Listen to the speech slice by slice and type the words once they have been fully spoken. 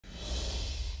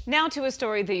Now to a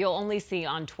story that you'll only see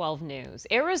on 12 News.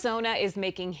 Arizona is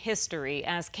making history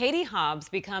as Katie Hobbs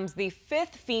becomes the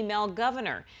 5th female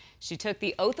governor. She took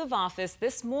the oath of office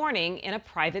this morning in a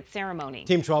private ceremony.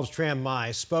 Team 12's Tram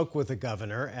Mai spoke with the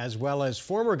governor as well as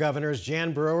former governors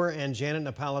Jan Brewer and Janet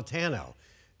Napolitano.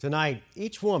 Tonight,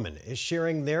 each woman is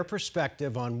sharing their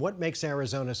perspective on what makes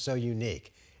Arizona so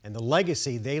unique and the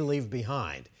legacy they leave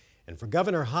behind. And for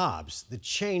Governor Hobbs, the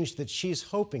change that she's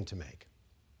hoping to make.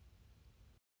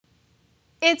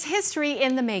 It's history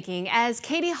in the making as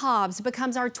Katie Hobbs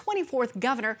becomes our 24th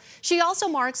governor. She also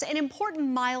marks an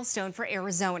important milestone for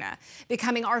Arizona,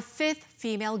 becoming our 5th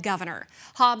female governor.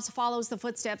 Hobbs follows the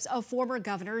footsteps of former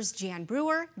governors Jan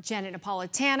Brewer, Janet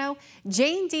Napolitano,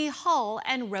 Jane D. Hull,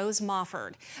 and Rose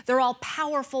Mofford. They're all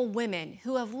powerful women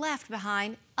who have left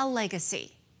behind a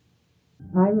legacy.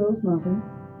 I, Rose Mofford.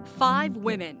 5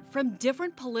 women from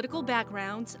different political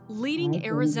backgrounds leading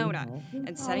Arizona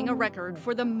and setting a record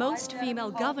for the most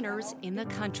female governors in the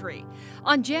country.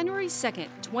 On January 2nd,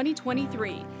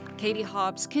 2023, Katie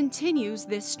Hobbs continues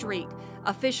this streak,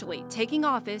 officially taking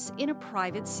office in a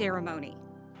private ceremony.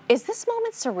 Is this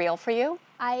moment surreal for you?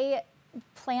 I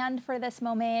planned for this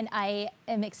moment. I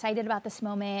am excited about this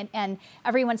moment, and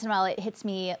every once in a while it hits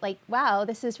me like, wow,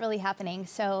 this is really happening.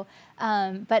 So,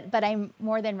 but I'm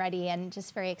more than ready and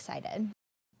just very excited.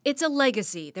 It's a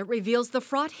legacy that reveals the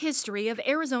fraught history of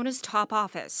Arizona's top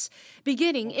office,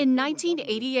 beginning in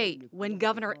 1988 when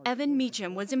Governor Evan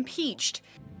Mecham was impeached.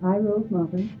 I, Rose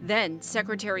Mofford. Then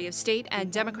Secretary of State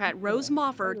and Democrat Rose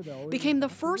Mofford became the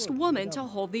first woman to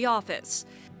hold the office.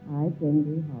 I, Jane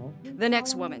D. Hull. The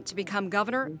next woman to become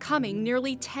governor coming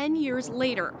nearly 10 years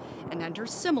later and under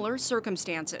similar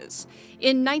circumstances.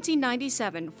 In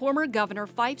 1997, former Governor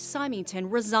Fife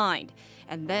Symington resigned,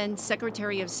 and then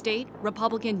Secretary of State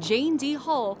Republican Jane D.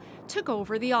 Hull took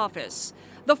over the office.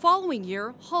 The following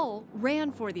year, Hull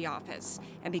ran for the office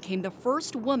and became the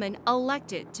first woman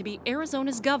elected to be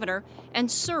Arizona's governor and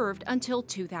served until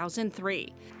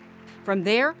 2003. From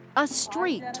there, a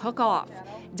streak took off.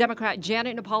 Democrat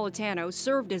Janet Napolitano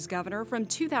served as governor from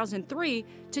 2003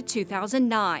 to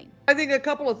 2009. I think a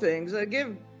couple of things. I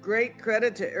give great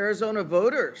credit to Arizona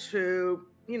voters who,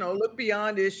 look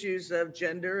beyond issues of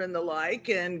gender and the like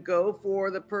and go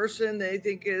for the person they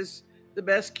think is the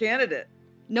best candidate.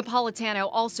 Napolitano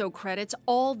also credits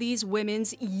all these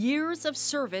women's years of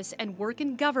service and work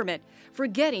in government for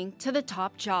getting to the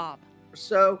top job.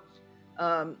 So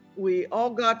we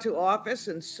all got to office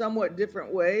in somewhat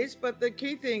different ways, but the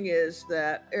key thing is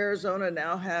that Arizona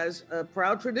now has a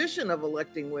proud tradition of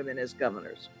electing women as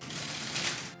governors.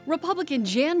 Republican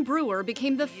Jan Brewer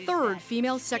became the 3rd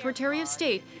female Secretary of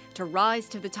State to rise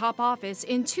to the top office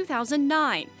in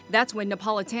 2009. That's when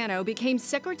Napolitano became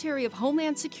Secretary of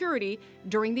Homeland Security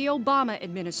during the Obama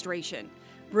administration.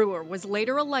 Brewer was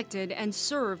later elected and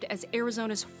served as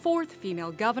Arizona's 4th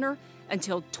female governor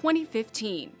until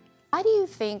 2015. Why do you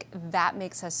think that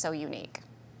makes us so unique?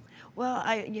 Well,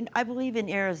 I believe in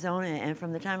Arizona, and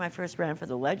from the time I first ran for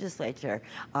the legislature,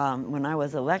 when I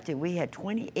was elected, we had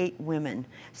 28 women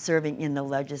serving in the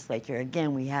legislature.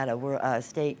 Again, we had a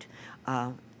state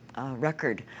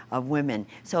record of women.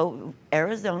 So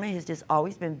Arizona has just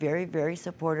always been very, very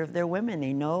supportive of their women.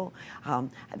 They know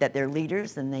that they're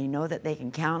leaders, and they know that they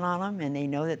can count on them, and they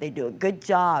know that they do a good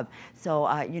job. So,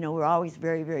 we're always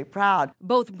very, very proud.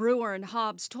 Both Brewer and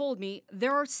Hobbs told me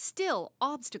there are still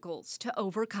obstacles to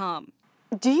overcome.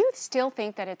 Do you still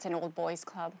think that it's an old boys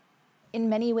club? In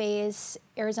many ways,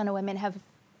 Arizona women have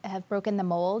broken the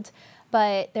mold,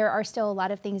 but there are still a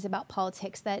lot of things about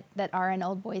politics that are an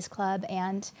old boys club,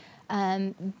 and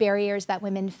barriers that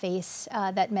women face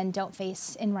that men don't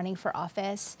face in running for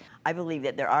office. I believe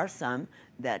that there are some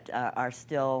that are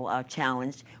still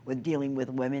challenged with dealing with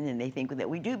women, and they think that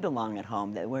we do belong at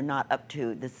home, that we're not up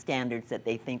to the standards that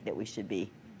they think that we should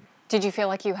be. Did you feel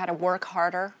like you had to work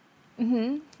harder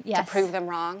Yes. to prove them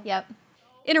wrong? Yep.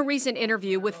 In a recent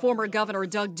interview with former Governor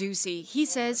Doug Ducey, he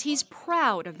says he's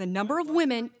proud of the number of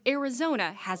women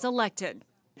Arizona has elected.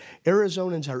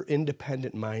 Arizonans are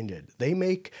independent-minded.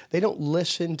 They don't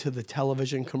listen to the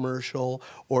television commercial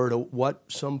or to what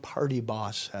some party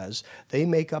boss says. They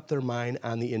make up their mind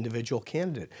on the individual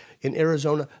candidate. In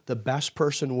Arizona, the best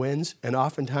person wins, and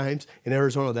oftentimes in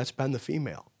Arizona, that's been the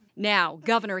female. Now,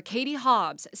 Governor Katie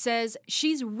Hobbs says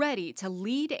she's ready to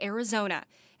lead Arizona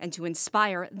and to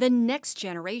inspire the next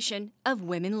generation of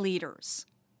women leaders.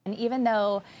 And even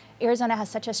though Arizona has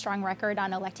such a strong record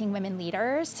on electing women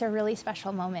leaders, it's a really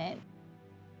special moment.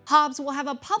 Hobbs will have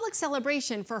a public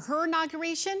celebration for her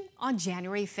inauguration on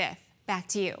January 5th. Back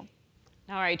to you.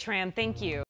 All right, Tram, thank you.